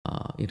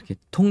이렇게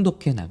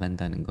통독해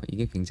나간다는 거,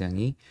 이게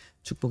굉장히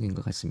축복인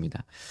것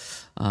같습니다.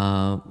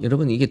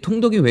 여러분, 이게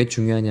통독이 왜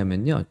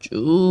중요하냐면요,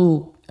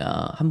 쭉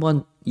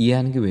한번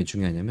이해하는 게 왜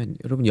중요하냐면,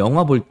 여러분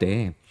영화 볼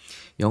때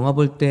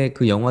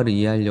그 영화를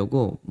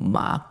이해하려고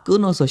막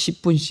끊어서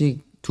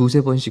 10분씩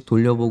두세 번씩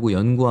돌려보고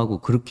연구하고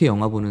그렇게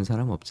영화 보는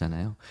사람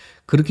없잖아요.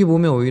 그렇게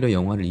보면 오히려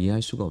영화를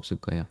이해할 수가 없을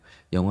거예요.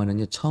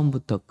 영화는요,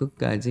 처음부터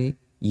끝까지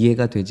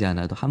이해가 되지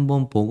않아도 한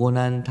번 보고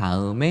난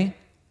다음에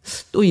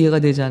또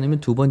이해가 되지 않으면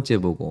두 번째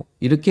보고,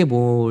 이렇게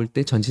볼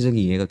때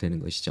전체적인 이해가 되는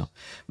것이죠.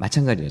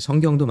 마찬가지예요.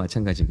 성경도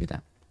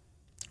마찬가지입니다.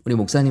 우리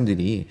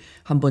목사님들이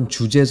한번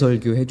주제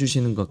설교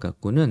해주시는 것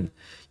갖고는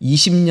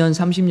 20년,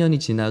 30년이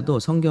지나도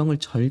성경을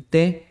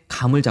절대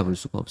감을 잡을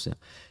수가 없어요.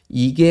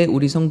 이게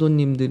우리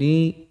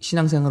성도님들이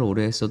신앙생활을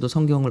오래 했어도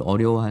성경을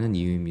어려워하는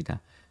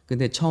이유입니다.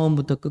 근데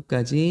처음부터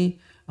끝까지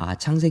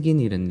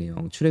창세기는 이런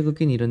내용,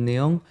 출애굽기는 이런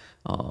내용,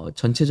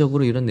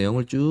 전체적으로 이런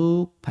내용을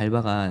쭉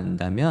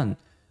밟아간다면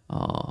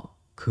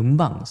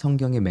금방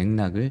성경의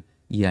맥락을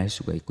이해할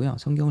수가 있고요.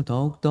 성경을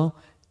더욱더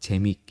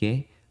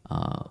재미있게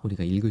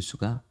우리가 읽을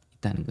수가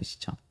있다는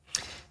것이죠.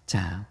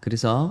 자,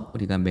 그래서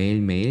우리가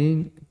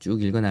매일매일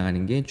쭉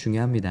읽어나가는 게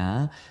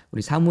중요합니다.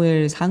 우리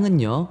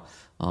사무엘상은요,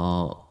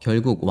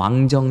 결국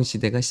왕정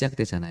시대가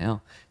시작되잖아요.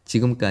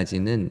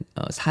 지금까지는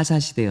사사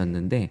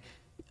시대였는데,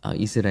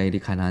 이스라엘이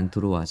가나안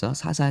들어와서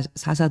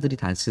사사들이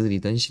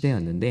다스리던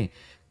시대였는데,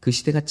 그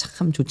시대가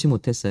참 좋지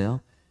못했어요.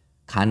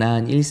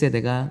 가나안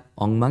 1세대가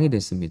엉망이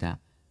됐습니다.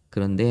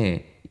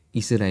 그런데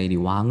이스라엘이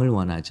왕을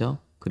원하죠.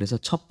 그래서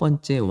첫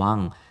번째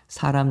왕,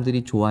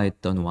 사람들이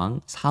좋아했던 왕,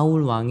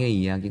 사울 왕의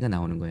이야기가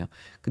나오는 거예요.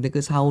 근데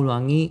그 사울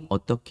왕이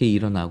어떻게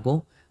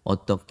일어나고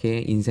어떻게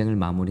인생을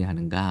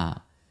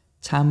마무리하는가?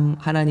 참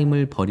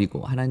하나님을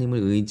버리고 하나님을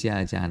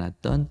의지하지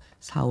않았던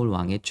사울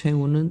왕의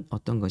최후는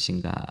어떤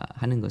것인가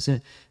하는 것을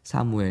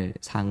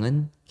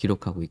사무엘상은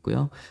기록하고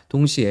있고요.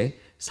 동시에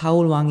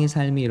사울 왕의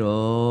삶이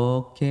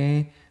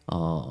이렇게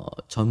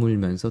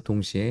저물면서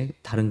동시에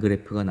다른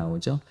그래프가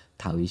나오죠.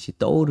 다윗이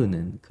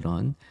떠오르는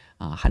그런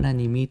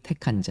하나님이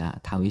택한 자,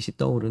 다윗이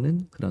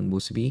떠오르는 그런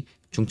모습이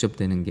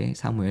중첩되는 게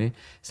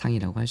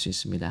사무엘상이라고 할 수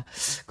있습니다.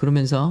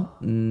 그러면서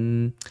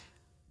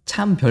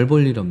참 별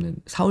볼 일 없는,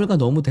 사울과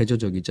너무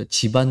대조적이죠.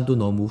 집안도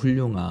너무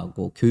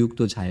훌륭하고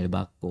교육도 잘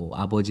받고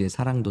아버지의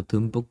사랑도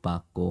듬뿍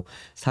받고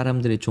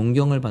사람들의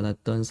존경을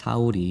받았던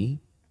사울이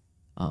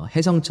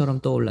혜성처럼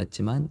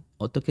떠올랐지만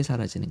어떻게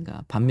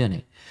사라지는가?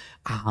 반면에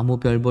아무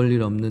별 볼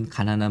일 없는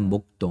가난한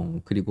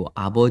목동, 그리고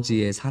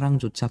아버지의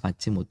사랑조차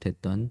받지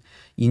못했던,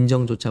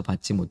 인정조차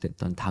받지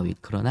못했던 다윗.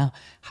 그러나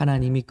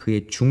하나님이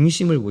그의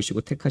중심을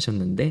보시고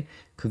택하셨는데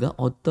그가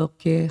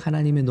어떻게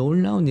하나님의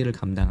놀라운 일을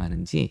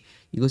감당하는지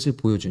이것을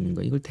보여주는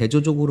거, 이걸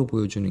대조적으로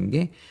보여주는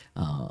게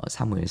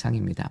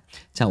사무엘상입니다.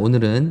 자,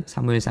 오늘은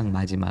사무엘상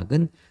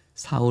마지막은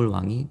사울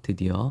왕이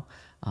드디어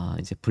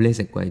이제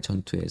블레셋과의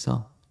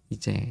전투에서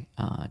이제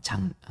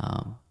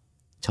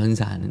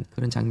전사하는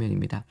그런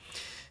장면입니다.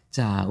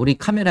 자, 우리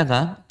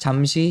카메라가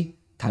잠시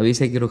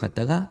다윗에게로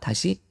갔다가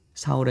다시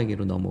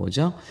사울에게로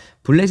넘어오죠.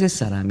 블레셋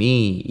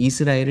사람이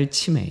이스라엘을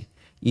침해,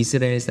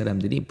 이스라엘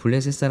사람들이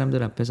블레셋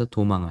사람들 앞에서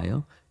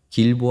도망하여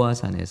길보아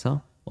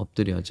산에서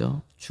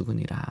엎드려져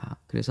죽으니라.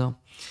 그래서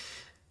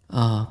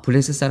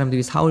블레셋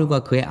사람들이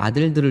사울과 그의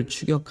아들들을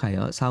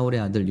추격하여 사울의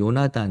아들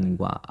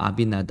요나단과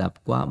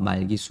아비나답과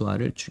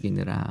말기수아를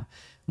죽이느라.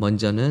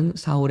 먼저는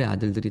사울의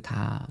아들들이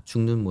다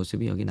죽는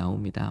모습이 여기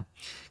나옵니다.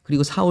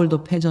 그리고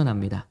사울도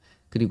패전합니다.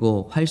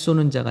 그리고 활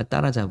쏘는 자가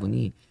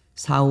따라잡으니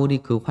사울이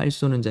그 활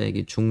쏘는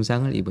자에게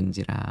중상을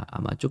입은지라.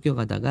 아마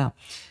쫓겨가다가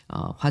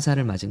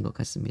화살을 맞은 것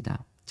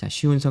같습니다. 자,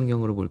 쉬운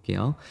성경으로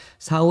볼게요.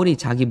 사울이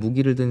자기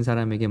무기를 든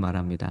사람에게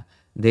말합니다.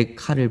 내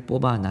칼을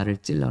뽑아 나를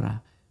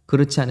찔러라.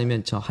 그렇지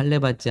않으면 저 할례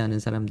받지 않은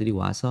사람들이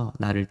와서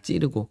나를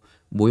찌르고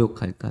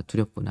모욕할까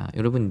두렵구나.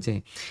 여러분,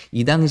 이제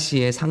이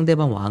당시에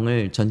상대방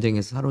왕을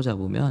전쟁에서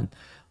사로잡으면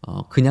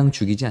그냥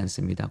죽이지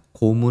않습니다.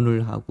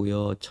 고문을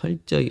하고요,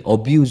 철저히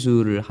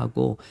어뷰즈를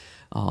하고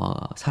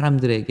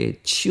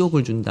사람들에게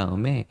치욕을 준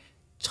다음에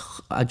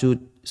아주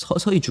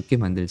서서히 죽게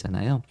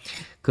만들잖아요.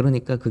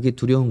 그러니까 그게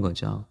두려운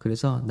거죠.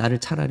 그래서 나를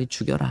차라리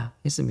죽여라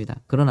했습니다.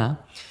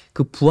 그러나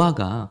그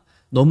부하가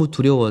너무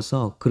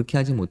두려워서 그렇게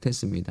하지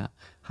못했습니다.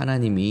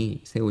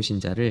 하나님이 세우신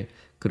자를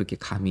그렇게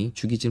감히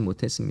죽이질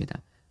못했습니다.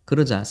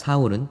 그러자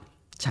사울은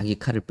자기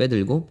칼을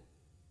빼들고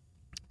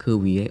그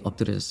위에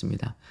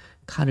엎드려졌습니다.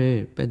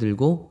 칼을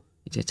빼들고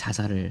이제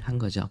자살을 한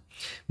거죠.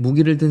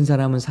 무기를 든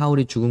사람은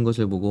사울이 죽은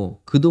것을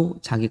보고 그도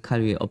자기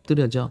칼 위에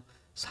엎드려져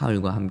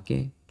사울과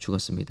함께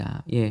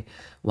죽었습니다. 예,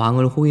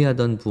 왕을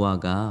호위하던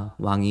부하가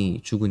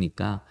왕이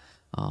죽으니까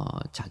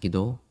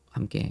자기도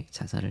함께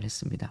자살을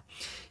했습니다.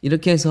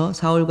 이렇게 해서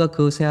사울과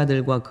그 세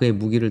아들과 그의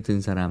무기를 든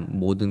사람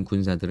모든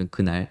군사들은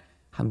그날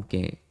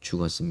함께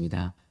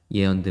죽었습니다.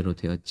 예언대로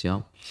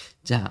되었죠.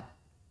 자,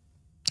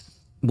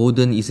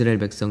 모든 이스라엘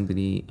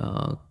백성들이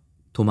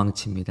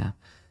도망칩니다.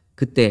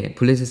 그때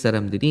블레셋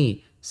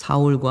사람들이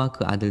사울과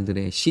그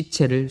아들들의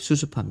시체를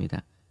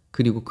수습합니다.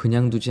 그리고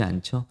그냥 두지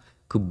않죠.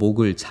 그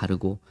목을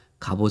자르고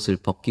갑옷을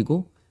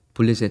벗기고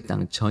블레셋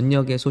땅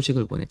전역에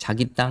소식을 보내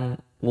자기 땅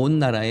온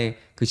나라에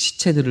그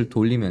시체들을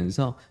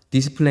돌리면서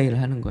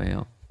디스플레이를 하는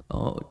거예요.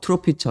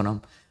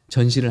 트로피처럼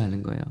전시를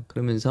하는 거예요.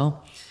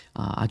 그러면서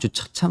아주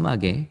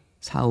처참하게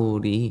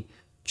사울이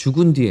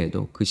죽은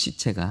뒤에도 그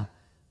시체가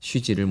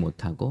쉬지를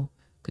못하고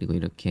그리고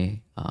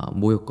이렇게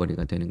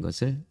모욕거리가 되는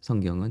것을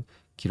성경은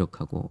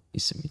기록하고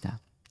있습니다.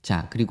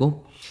 자,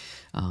 그리고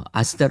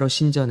아스다롯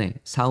신전에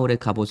사울의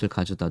갑옷을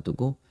가져다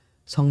두고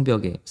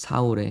성벽에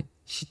사울의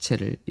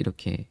시체를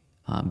이렇게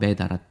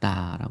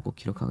매달았다라고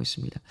기록하고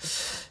있습니다.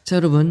 자,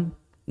 여러분,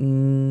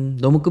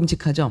 너무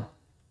끔찍하죠?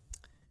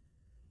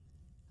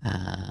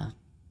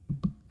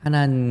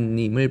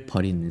 하나님을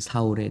버린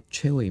사울의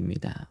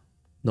최후입니다.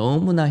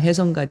 너무나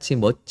혜성같이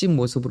멋진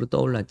모습으로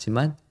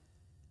떠올랐지만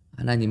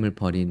하나님을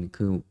버린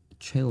그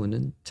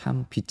최후는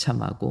참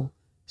비참하고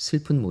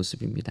슬픈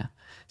모습입니다.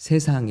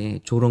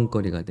 세상에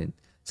조롱거리가 된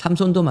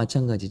삼손도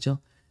마찬가지죠.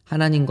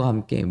 하나님과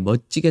함께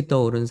멋지게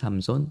떠오른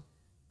삼손,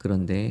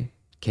 그런데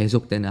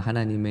계속되는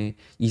하나님의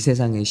이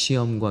세상의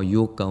시험과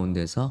유혹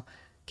가운데서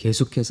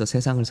계속해서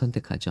세상을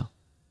선택하죠.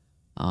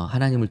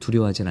 하나님을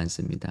두려워하진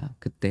않습니다.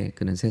 그때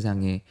그는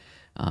세상에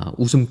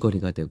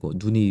웃음거리가 되고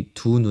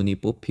두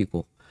눈이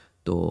뽑히고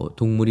또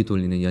동물이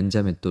돌리는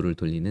연자맷돌을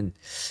돌리는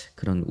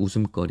그런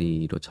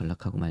웃음거리로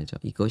전락하고 말죠.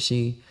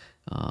 이것이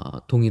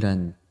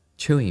동일한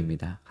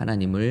최후입니다.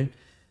 하나님을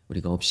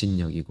우리가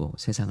업신여기고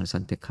세상을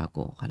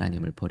선택하고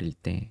하나님을 버릴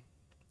때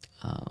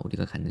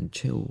우리가 갖는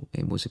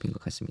최후의 모습인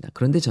것 같습니다.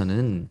 그런데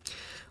저는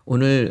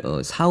오늘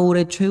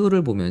사울의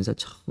최후를 보면서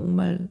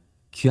정말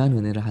귀한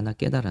은혜를 하나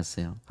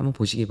깨달았어요. 한번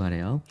보시기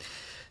바라요.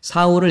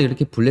 사울을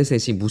이렇게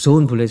블레셋이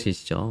무서운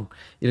블레셋이죠.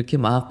 이렇게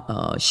막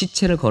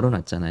시체를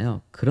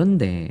걸어놨잖아요.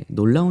 그런데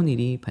놀라운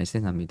일이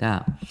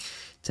발생합니다.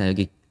 자,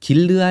 여기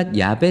길르앗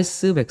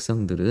야베스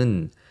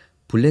백성들은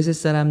블레셋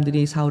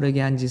사람들이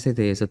사울에게 한 짓에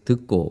대해서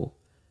듣고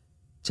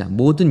자,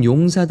 모든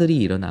용사들이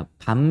일어나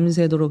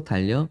밤새도록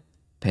달려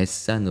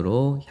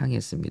벳산으로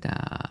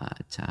향했습니다.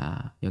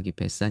 자, 여기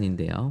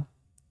벳산인데요.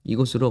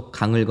 이곳으로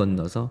강을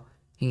건너서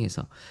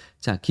행해서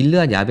자,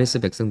 길르앗 야베스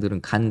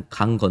백성들은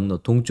강 건너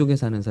동쪽에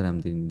사는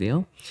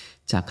사람들인데요.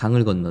 자,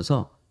 강을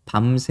건너서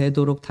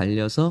밤새도록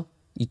달려서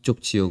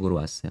이쪽 지역으로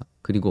왔어요.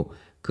 그리고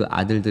그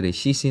아들들의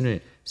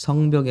시신을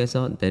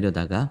성벽에서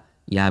내려다가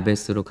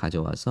야베스로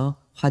가져와서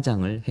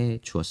화장을 해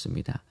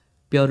주었습니다.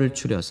 뼈를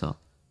추려서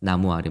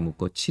나무 아래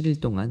묻고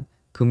 7일 동안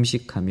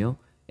금식하며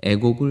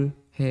애곡을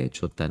해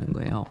줬다는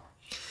거예요.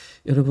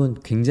 여러분,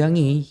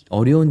 굉장히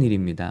어려운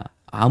일입니다.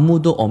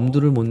 아무도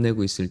엄두를 못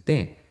내고 있을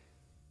때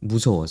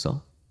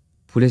무서워서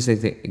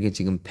블레셋에게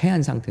지금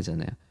패한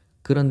상태잖아요.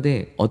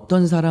 그런데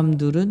어떤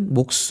사람들은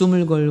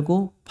목숨을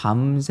걸고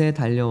밤새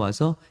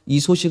달려와서 이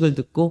소식을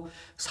듣고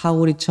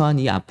사울이 처한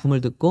이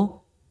아픔을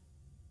듣고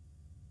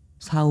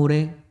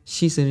사울의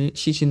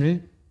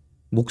시신을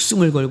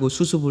목숨을 걸고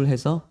수습을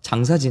해서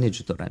장사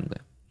지내주더라는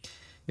거예요.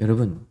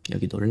 여러분,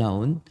 여기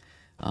놀라운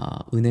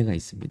은혜가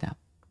있습니다.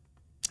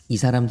 이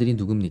사람들이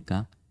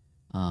누굽니까?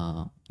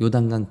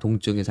 요단강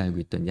동쪽에 살고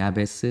있던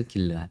야베스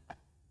길르앗.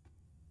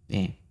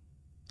 네,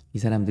 이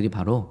사람들이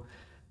바로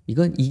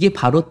이게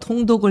바로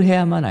통독을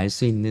해야만 알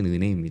수 있는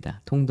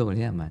은혜입니다. 통독을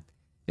해야만.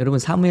 여러분,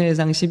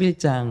 사무엘상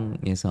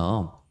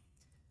 11장에서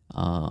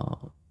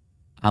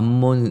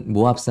암몬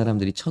모압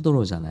사람들이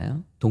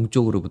쳐들어오잖아요.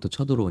 동쪽으로부터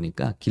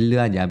쳐들어오니까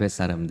길르앗 야벳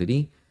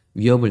사람들이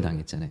위협을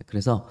당했잖아요.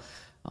 그래서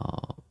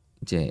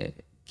이제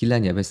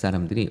길르앗 야벳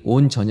사람들이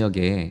온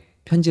전역에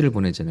편지를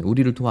보내잖아요.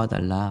 우리를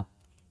도와달라.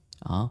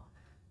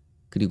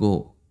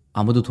 그리고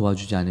아무도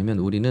도와주지 않으면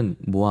우리는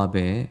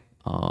모압의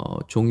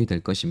종이 될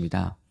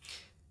것입니다.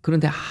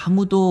 그런데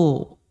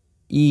아무도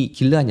이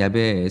길르앗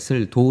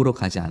야벳을 도우러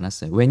가지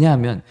않았어요.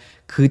 왜냐하면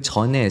그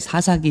전에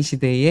사사기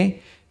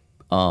시대에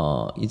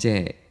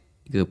이제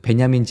그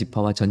베냐민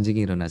지파와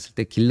전쟁이 일어났을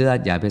때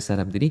길르앗 야벳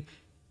사람들이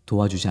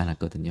도와주지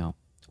않았거든요.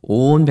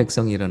 온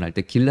백성이 일어날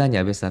때 길르앗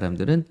야벳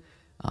사람들은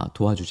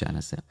도와주지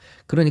않았어요.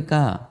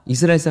 그러니까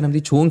이스라엘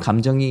사람들이 좋은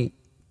감정이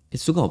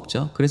수가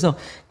없죠. 그래서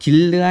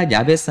길르앗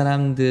야벳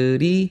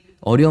사람들이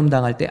어려움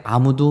당할 때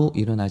아무도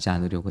일어나지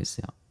않으려고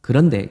했어요.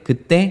 그런데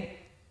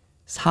그때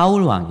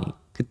사울 왕이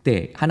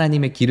그때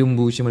하나님의 기름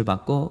부으심을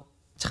받고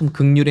참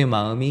긍휼의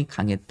마음이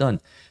강했던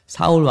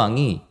사울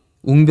왕이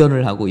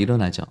웅변을 하고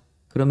일어나죠.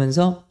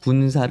 그러면서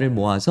군사를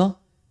모아서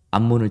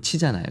암몬을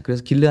치잖아요.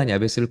 그래서 길르앗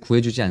야벳을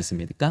구해주지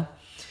않습니까?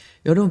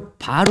 여러분,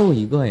 바로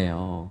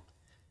이거예요.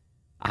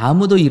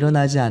 아무도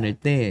일어나지 않을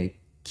때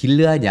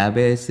길르앗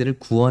야벳을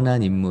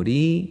구원한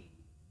인물이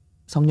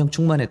성령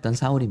충만했던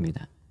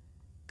사울입니다.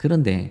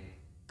 그런데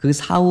그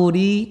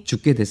사울이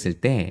죽게 됐을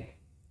때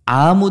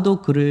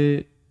아무도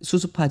그를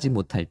수습하지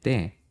못할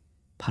때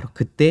바로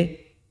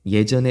그때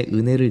예전에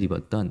은혜를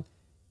입었던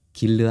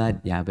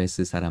길르앗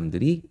야베스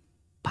사람들이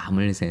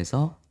밤을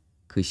새서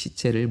그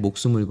시체를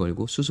목숨을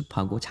걸고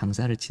수습하고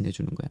장사를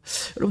지내주는 거예요.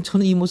 여러분,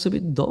 저는 이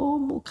모습이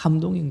너무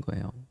감동인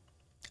거예요.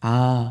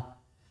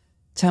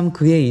 참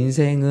그의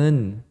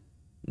인생은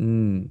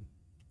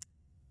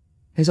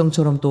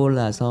혜성처럼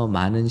떠올라서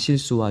많은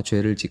실수와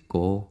죄를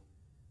짓고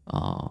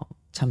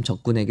참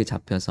적군에게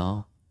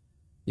잡혀서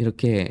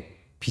이렇게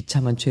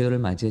비참한 최후를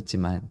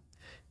맞이했지만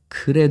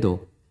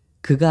그래도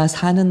그가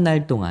사는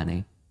날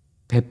동안에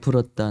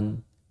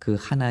베풀었던 그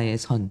하나의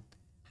선,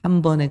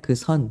 한 번의 그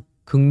선,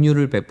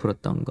 긍휼을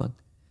베풀었던 것,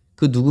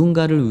 그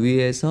누군가를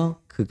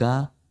위해서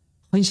그가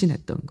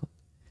헌신했던 것,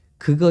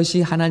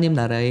 그것이 하나님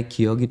나라의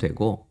기억이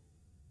되고,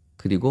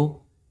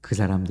 그리고 그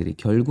사람들이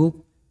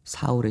결국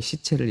사울의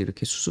시체를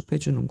이렇게 수습해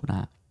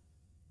주는구나.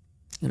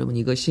 여러분,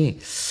 이것이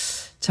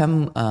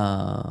참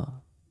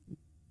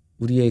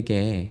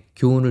우리에게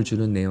교훈을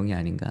주는 내용이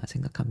아닌가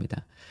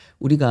생각합니다.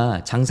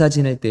 우리가 장사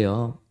지낼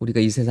때요, 우리가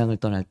이 세상을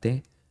떠날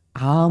때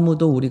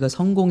아무도 우리가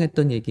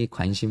성공했던 얘기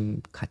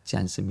관심 갖지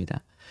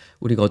않습니다.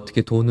 우리가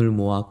어떻게 돈을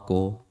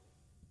모았고,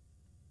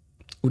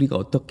 우리가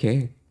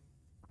어떻게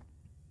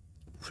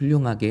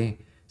훌륭하게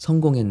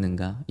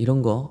성공했는가,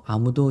 이런 거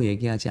아무도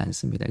얘기하지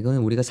않습니다.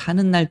 이거는 우리가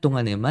사는 날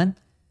동안에만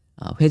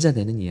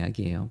회자되는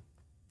이야기예요.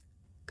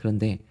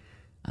 그런데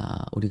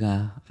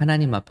우리가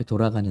하나님 앞에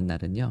돌아가는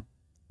날은요,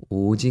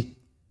 오직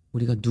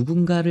우리가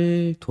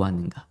누군가를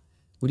도왔는가,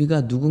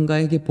 우리가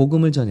누군가에게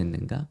복음을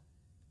전했는가,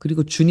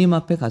 그리고 주님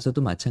앞에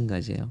가서도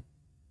마찬가지예요.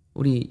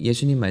 우리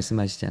예수님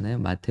말씀하시잖아요.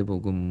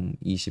 마태복음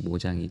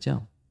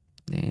 25장이죠.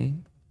 네.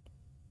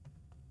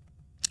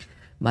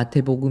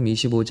 마태복음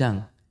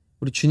 25장,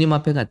 우리 주님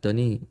앞에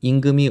갔더니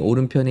임금이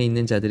오른편에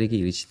있는 자들에게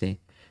이르시되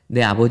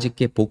내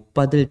아버지께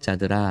복받을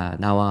자들아,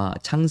 나와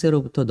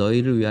창세로부터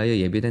너희를 위하여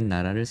예비된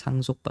나라를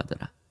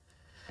상속받으라.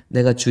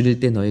 내가 줄일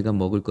때 너희가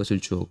먹을 것을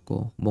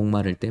주었고,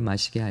 목마를 때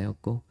마시게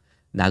하였고,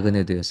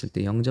 나그네 되었을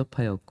때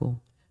영접하였고,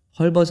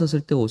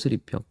 헐벗었을 때 옷을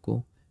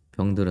입혔고,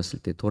 병들었을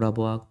때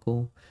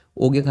돌아보았고,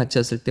 옥에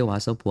갇혔을 때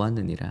와서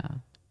보았느니라.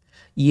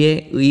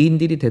 이에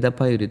의인들이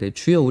대답하여 이르되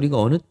주여, 우리가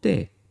어느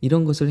때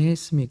이런 것을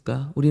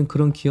했습니까? 우리는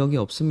그런 기억이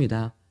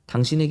없습니다.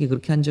 당신에게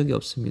그렇게 한 적이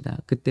없습니다.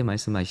 그때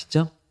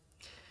말씀하시죠?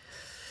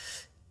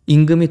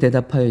 임금이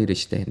대답하여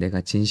이르시되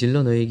내가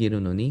진실로 너희에게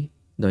이르노니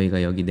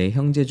너희가 여기 내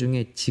형제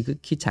중에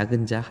지극히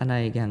작은 자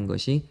하나에게 한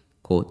것이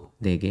곧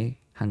내게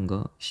한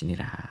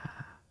것이니라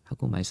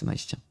하고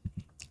말씀하시죠.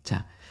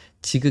 자,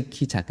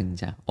 지극히 작은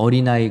자,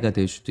 어린아이가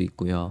될 수도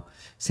있고요.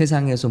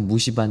 세상에서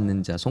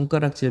무시받는 자,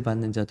 손가락질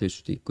받는 자 될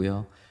수도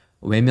있고요.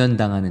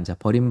 외면당하는 자,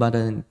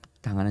 버림받은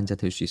당하는 자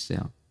될 수 있어요.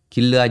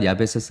 길르앗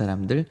야베스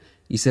사람들,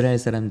 이스라엘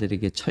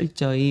사람들에게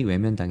철저히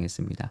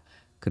외면당했습니다.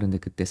 그런데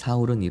그때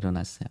사울은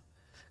일어났어요.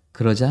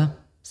 그러자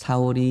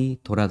사울이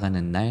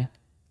돌아가는 날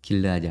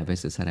길르앗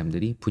야베스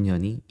사람들이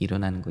분연히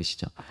일어나는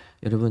것이죠.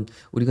 여러분,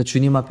 우리가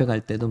주님 앞에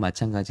갈 때도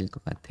마찬가지일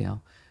것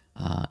같아요.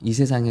 이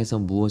세상에서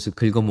무엇을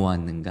긁어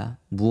모았는가?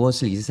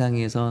 무엇을 이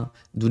세상에서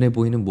눈에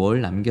보이는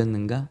뭘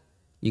남겼는가?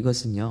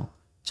 이것은요,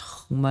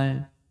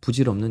 정말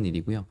부질없는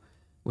일이고요.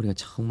 우리가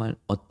정말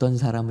어떤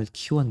사람을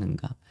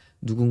키웠는가?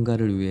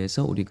 누군가를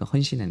위해서 우리가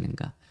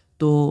헌신했는가?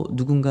 또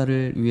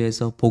누군가를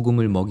위해서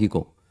복음을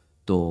먹이고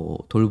또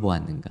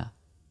돌보았는가?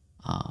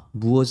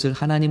 무엇을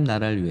하나님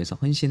나라를 위해서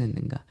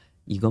헌신했는가?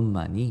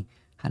 이것만이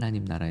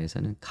하나님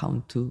나라에서는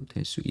카운트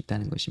될 수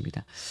있다는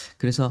것입니다.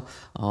 그래서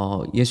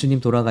예수님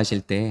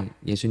돌아가실 때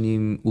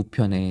예수님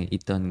우편에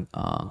있던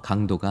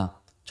강도가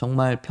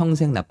정말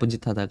평생 나쁜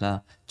짓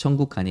하다가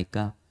천국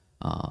가니까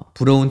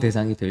부러운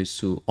대상이 될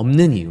수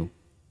없는 이유,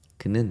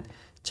 그는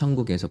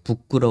천국에서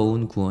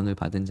부끄러운 구원을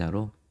받은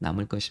자로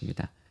남을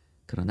것입니다.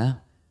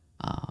 그러나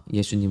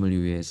예수님을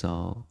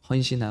위해서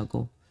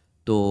헌신하고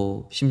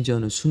또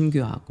심지어는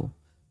순교하고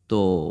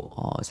또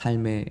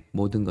삶의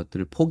모든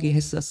것들을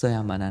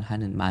포기했었어야만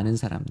하는 많은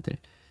사람들,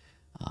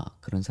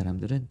 그런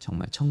사람들은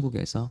정말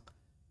천국에서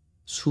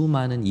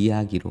수많은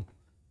이야기로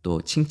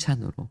또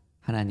칭찬으로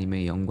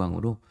하나님의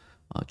영광으로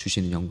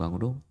주시는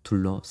영광으로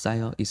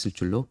둘러싸여 있을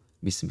줄로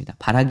믿습니다.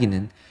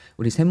 바라기는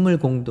우리 샘물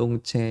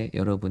공동체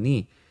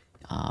여러분이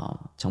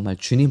정말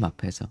주님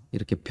앞에서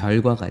이렇게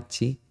별과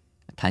같이,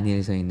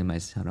 다니엘서에 있는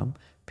말씀처럼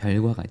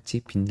별과 같이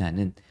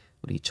빛나는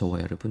우리 저와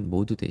여러분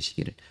모두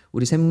되시기를.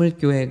 우리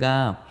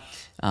샘물교회가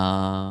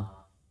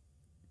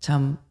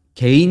참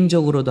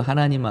개인적으로도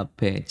하나님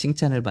앞에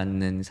칭찬을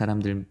받는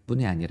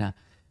사람들뿐이 아니라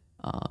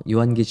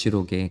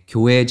요한계시록에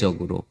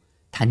교회적으로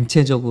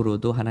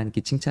단체적으로도 하나님께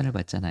칭찬을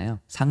받잖아요.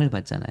 상을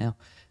받잖아요.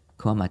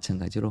 그와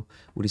마찬가지로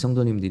우리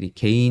성도님들이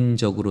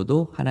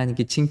개인적으로도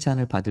하나님께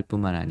칭찬을 받을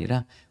뿐만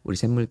아니라 우리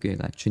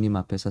샘물교회가 주님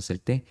앞에 섰을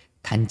때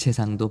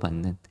단체상도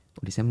받는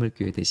우리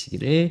샘물교회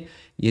되시기를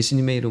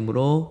예수님의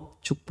이름으로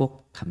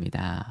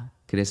축복합니다.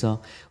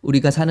 그래서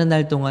우리가 사는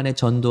날 동안에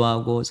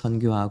전도하고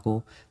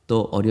선교하고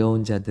또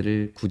어려운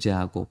자들을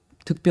구제하고,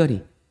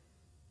 특별히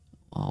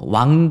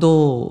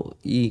왕도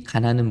이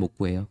가난은 못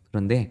구해요.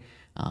 그런데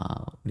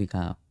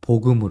우리가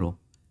복음으로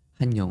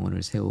한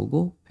영혼을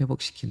세우고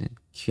회복시키는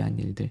귀한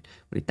일들,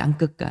 우리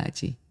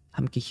땅끝까지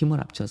함께 힘을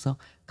합쳐서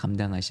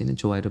감당하시는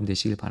저와 여러분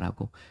되시길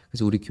바라고,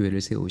 그래서 우리 교회를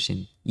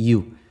세우신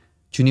이유,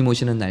 주님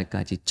오시는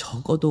날까지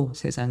적어도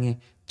세상에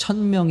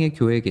 1000명의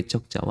교회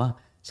개척자와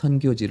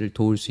선교지를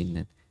도울 수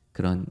있는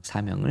그런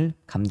사명을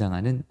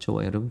감당하는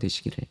저와 여러분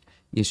되시기를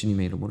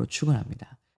예수님의 이름으로 축원합니다.